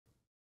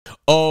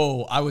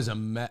Oh, I was I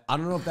don't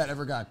know if that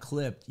ever got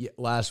clipped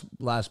last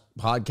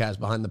podcast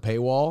behind the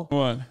paywall.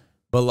 What?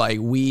 But like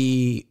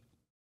we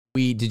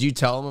did you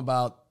tell them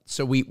about?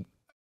 So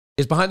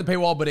it's behind the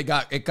paywall, but it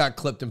got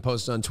clipped and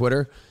posted on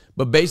Twitter.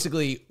 But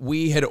basically,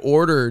 we had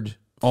ordered food.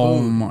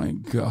 Oh my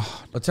god!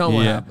 Well, tell them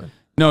what happened.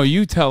 No,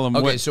 you tell them.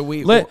 Okay, so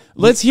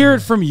let's hear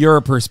it from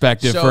your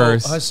perspective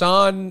first.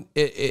 Hasan,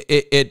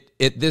 Hasan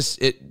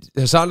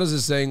does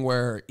this thing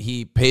where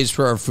he pays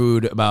for our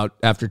food about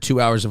after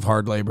 2 hours of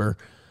hard labor,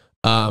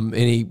 and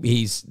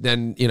he's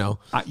then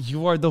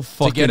you are the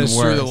fucking to get us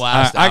worst. through the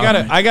last.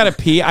 I gotta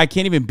pee. I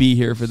can't even be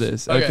here for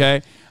this.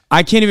 Okay,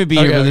 I can't even be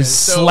here for this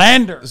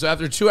slander. So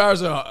after 2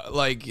 hours of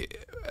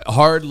like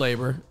hard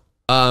labor,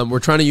 we're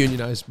trying to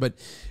unionize, but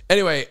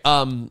anyway,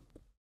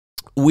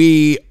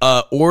 we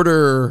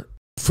order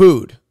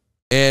food,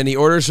 and he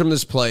orders from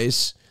this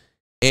place,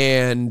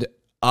 and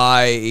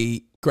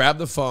I grab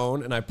the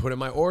phone and I put in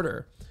my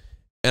order,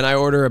 and I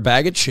order a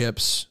bag of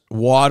chips,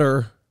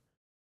 water,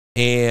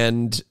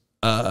 and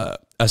a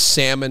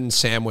salmon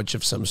sandwich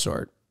of some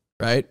sort,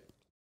 right?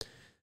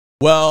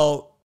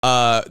 Well,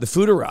 the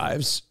food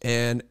arrives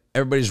and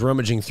everybody's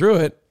rummaging through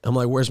it. I'm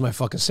like, where's my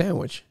fucking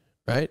sandwich,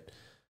 right?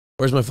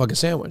 Where's my fucking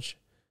sandwich?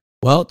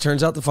 Well, it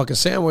turns out the fucking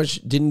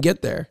sandwich didn't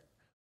get there.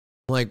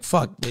 I'm like,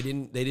 fuck, they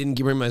didn't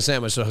give me my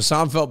sandwich. So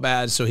Hasan felt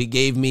bad, so he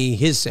gave me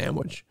his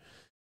sandwich,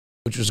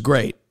 which was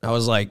great. I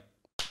was like,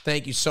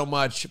 thank you so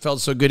much. It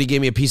felt so good. He gave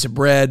me a piece of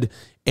bread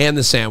and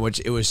the sandwich.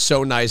 It was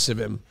so nice of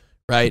him,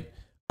 right?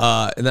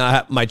 And then I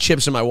had my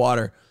chips and my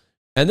water.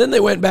 And then they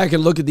went back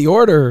and looked at the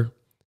order,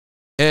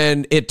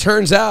 and it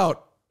turns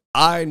out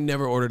I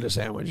never ordered a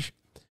sandwich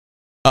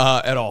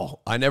at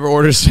all. I never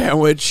ordered a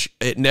sandwich.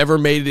 It never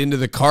made it into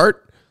the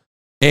cart.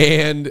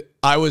 And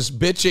I was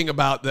bitching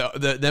about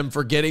them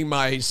forgetting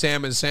my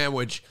salmon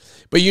sandwich.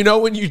 But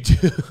when you do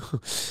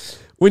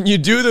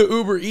the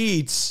Uber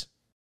Eats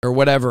or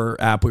whatever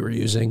app we were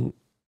using,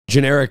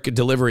 generic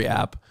delivery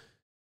app,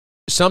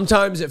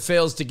 sometimes it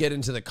fails to get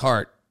into the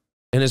cart.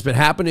 And it's been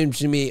happening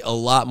to me a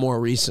lot more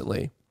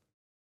recently.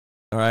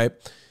 All right.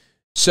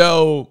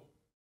 So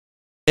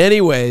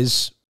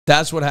anyways,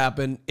 that's what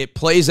happened. It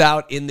plays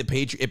out in the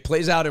Patreon. It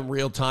plays out in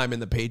real time in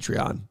the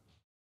Patreon.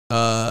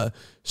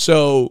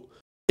 So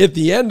at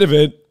the end of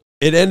it,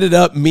 it ended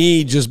up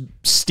me just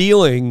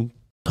stealing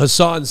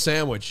Hasan's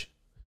sandwich.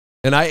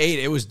 And I ate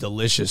it. It was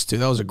delicious, too.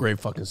 That was a great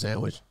fucking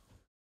sandwich.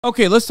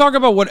 Okay, let's talk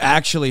about what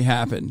actually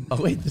happened.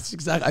 Oh, wait, that's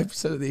exact. I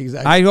said the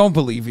exact. I don't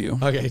believe you.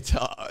 Okay,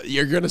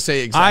 you're going to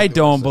say exactly. I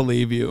don't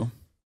believe you.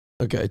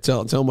 Okay,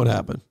 tell them what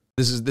happened.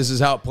 This is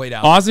how it played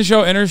out. Austin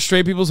Show enters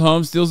straight people's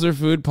homes, steals their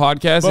food,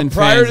 podcasts, and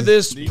prior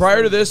fans.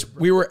 to this,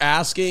 we were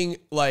asking,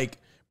 like,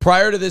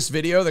 prior to this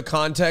video, the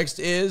context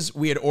is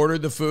we had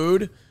ordered the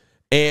food,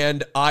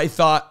 and I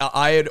thought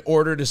I had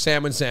ordered a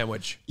salmon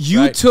sandwich.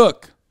 You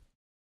took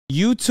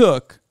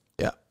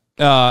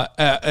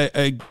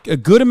a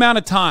good amount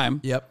of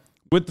time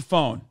with the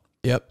phone.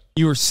 Yep.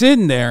 You were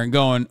sitting there and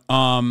going,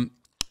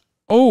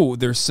 oh,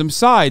 there's some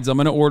sides. I'm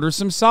going to order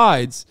some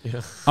sides.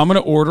 Yeah. I'm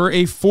going to order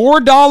a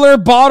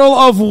 $4 bottle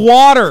of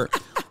water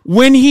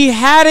when he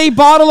had a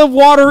bottle of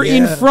water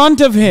in front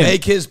of him.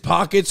 Make his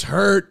pockets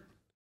hurt.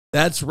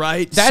 That's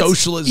right. That's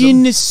socialism.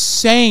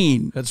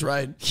 Insane. That's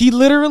right. He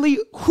literally,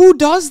 who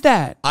does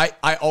that?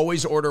 I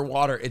always order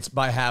water. It's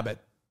by habit.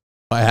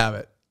 By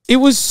habit. It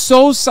was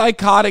so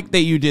psychotic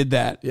that you did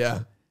that.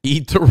 Yeah.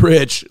 Eat the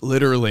rich,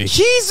 literally.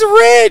 He's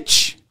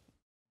rich.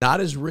 Not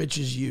as rich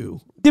as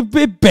you.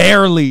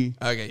 Barely.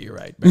 Okay, you're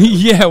right. Barely.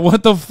 Yeah,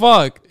 what the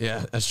fuck?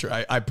 Yeah, that's true.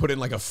 I put in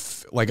like a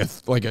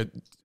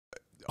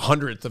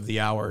 100th of the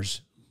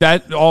hours.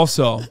 That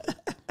also.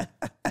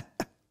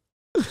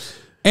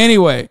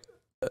 Anyway,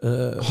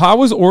 I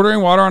was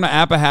ordering water on an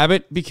app of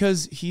habit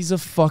because he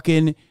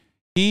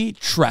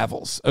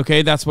travels.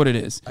 Okay, that's what it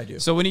is. I do.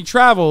 So when he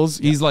travels,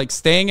 he's like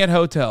staying at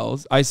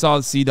hotels. I saw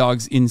Sea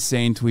Dog's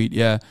insane tweet.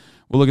 Yeah,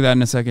 we'll look at that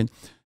in a second.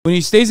 When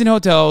he stays in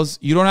hotels,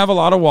 you don't have a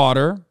lot of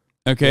water.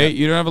 Okay,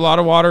 you don't have a lot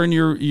of water in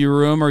your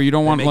room, or you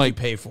don't want you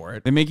pay for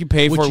it. They make you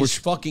pay for it, which is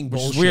fucking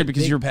bullshit. Which is weird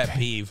because Big you're pet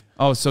peeve.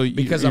 Oh, so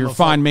you're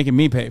fine making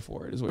me pay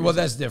for it. Is what well,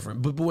 that's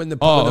different. But when the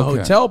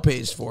hotel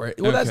pays for it,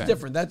 well, that's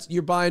different.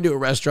 You're buying to a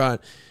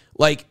restaurant.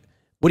 Like,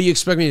 what do you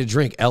expect me to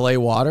drink? LA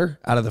water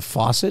out of the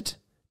faucet?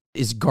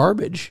 It's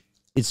garbage.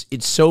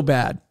 It's so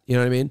bad. You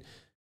know what I mean?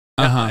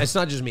 It's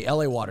not just me.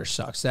 LA water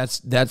sucks.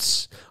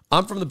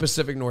 I'm from the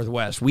Pacific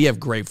Northwest. We have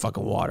great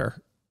fucking water,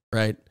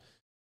 right?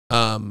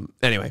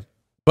 Anyway,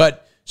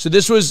 but so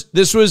this was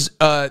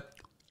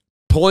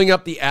pulling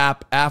up the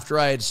app after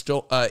I had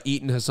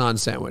eaten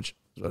Hasan's sandwich.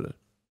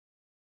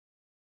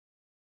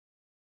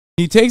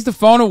 He takes the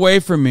phone away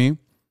from me. It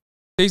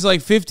takes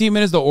like 15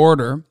 minutes to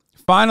order.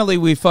 Finally,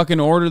 we fucking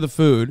order the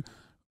food.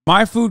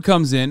 My food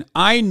comes in.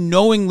 I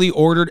knowingly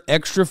ordered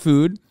extra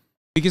food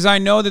because I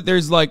know that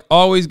there's like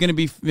always going to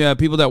be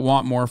people that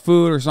want more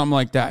food or something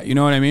like that. You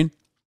know what I mean?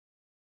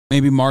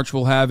 Maybe March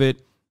will have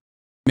it.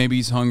 Maybe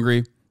he's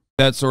hungry.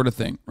 That sort of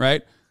thing,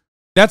 right?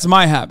 That's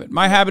my habit.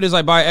 My habit is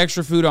I buy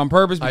extra food on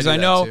purpose because I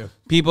know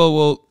people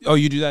will. Oh,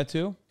 you do that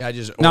too? Yeah, I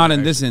just not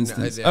in this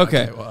instance.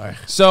 Okay. Well,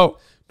 so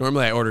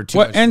normally I order too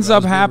what much ends food.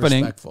 up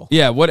happening?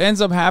 Yeah, what ends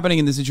up happening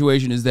in this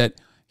situation is that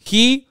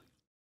he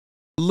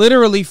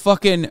literally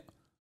fucking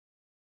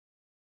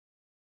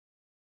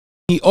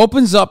he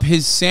opens up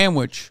his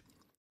sandwich,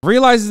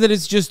 realizes that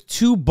it's just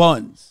 2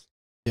 buns.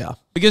 Yeah,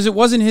 because it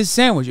wasn't his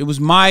sandwich. It was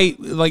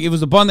it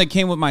was the bun that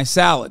came with my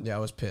salad. Yeah, I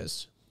was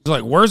pissed. He's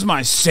like, "Where's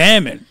my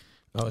salmon?"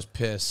 I was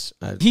pissed.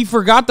 He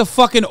forgot to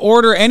fucking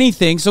order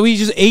anything, so he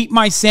just ate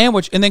my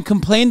sandwich and then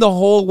complained the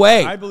whole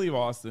way. I believe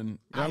Austin.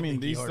 I mean,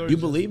 these stories. You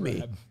believe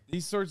me?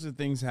 These sorts of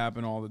things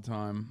happen all the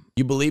time.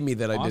 You believe me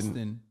that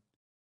Austin,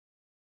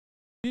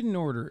 I didn't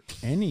order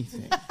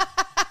anything.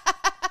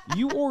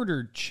 You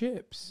ordered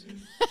chips.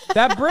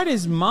 That bread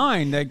is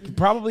mine. That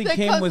probably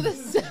came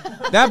with.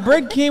 That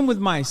bread came with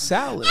my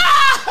salad.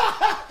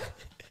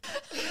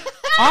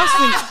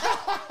 Austin,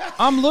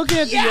 I'm looking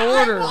at the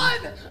order.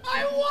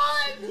 I won.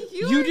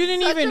 You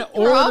didn't even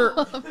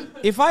order.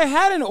 If I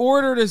hadn't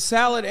ordered a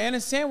salad and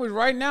a sandwich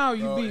right now,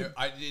 you'd be.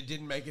 It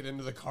didn't make it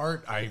into the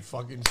cart. I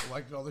fucking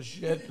selected all the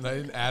shit and I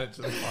didn't add it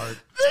to the cart.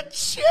 The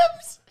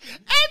chips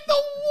and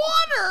the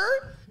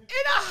water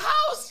in a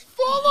house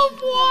full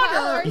of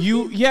water.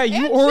 You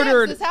and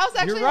ordered. Chips. This house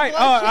actually you're right.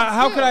 has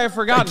how could I have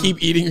forgotten? I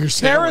keep eating your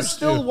sandwich.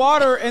 Terra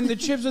water and the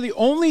chips are the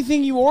only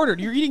thing you ordered.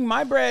 You're eating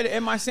my bread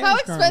and my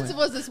sandwich. How expensive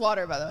was this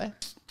water, by the way?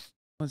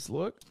 Let's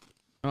look.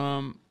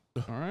 All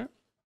right.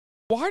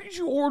 Why did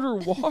you order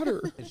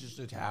water? It's just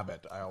a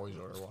habit. I always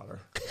order water.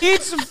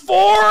 It's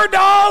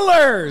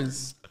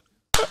 $4.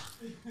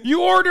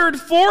 You ordered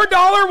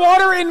 $4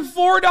 water and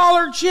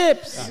 $4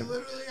 chips. I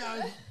literally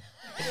have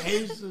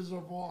cases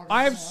of water.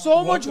 I have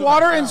so much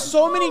water and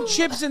so many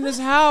chips in this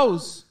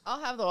house. I'll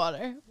have the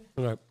water.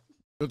 Okay.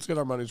 Let's get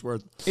our money's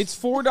worth. It's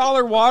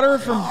 $4 water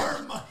from.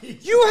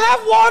 You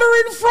have water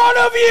in front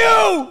of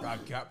you. God,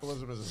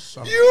 capitalism is a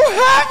summer. You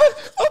have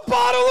a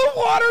bottle of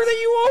water that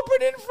you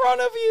open in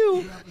front of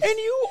you, and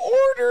you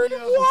ordered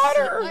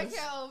water. I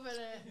can't open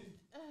it.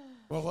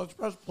 Well, let's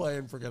press play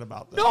and forget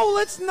about this. No,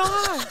 let's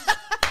not.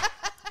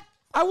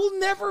 I will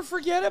never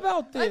forget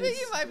about this. I think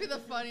you might be the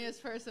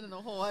funniest person in the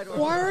whole wide world.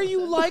 Why are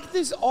you like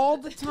this all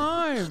the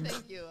time?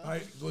 Thank you.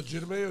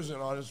 Legitimately, it was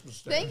an honest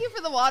mistake. Thank you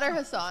for the water,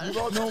 Hasan.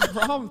 No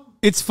problem.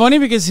 It's funny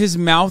because his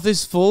mouth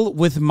is full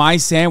with my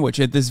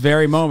sandwich at this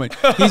very moment.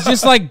 He's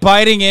just like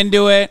biting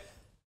into it.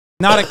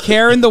 Not a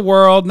care in the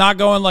world. Not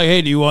going like,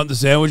 hey, do you want the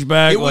sandwich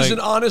back? It was an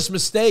honest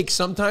mistake.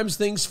 Sometimes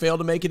things fail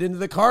to make it into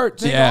the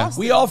cart. Yeah.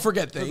 We all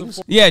forget things.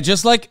 Yeah,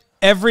 just like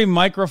every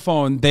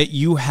microphone that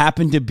you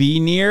happen to be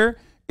near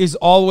is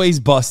always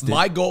busted.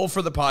 My goal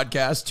for the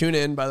podcast, tune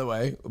in, by the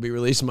way, will be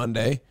released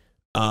Monday,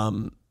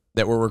 that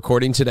we're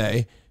recording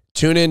today.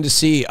 Tune in to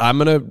see. I'm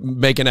going to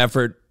make an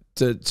effort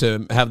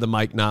to have the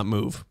mic not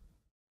move.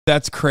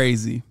 That's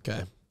crazy.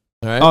 Okay.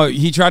 All right. Oh,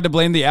 he tried to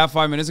blame the app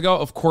 5 minutes ago?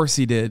 Of course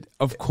he did.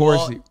 Of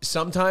course he.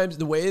 Sometimes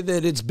the way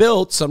that it's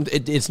built,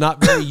 it's not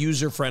very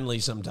user-friendly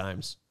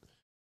sometimes.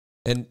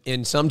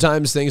 And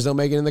sometimes things don't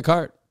make it in the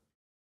cart.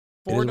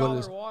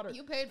 $4 water.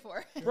 You paid for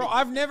it. Bro,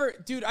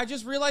 dude, I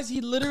just realized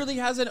he literally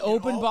has an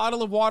open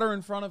bottle of water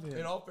in front of him.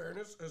 In all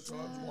fairness,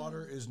 Hasan's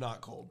water is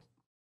not cold.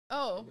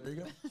 Oh. There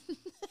you go.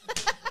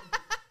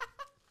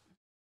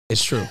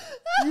 It's true.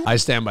 I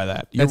stand by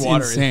that. That's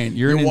insane.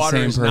 You're an water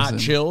insane is person.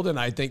 not chilled, and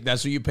I think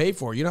that's what you pay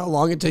for. You know how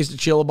long it takes to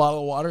chill a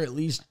bottle of water? At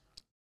least a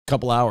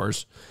couple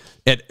hours.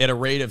 At a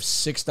rate of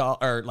 $6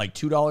 or like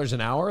 $2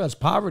 an hour, that's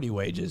poverty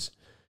wages.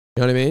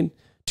 You know what I mean?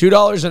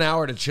 $2 an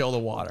hour to chill the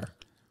water.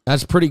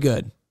 That's pretty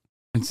good.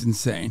 It's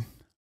insane.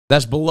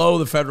 That's below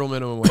the federal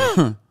minimum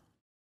wage.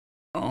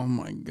 Oh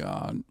my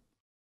God.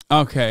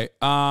 Okay.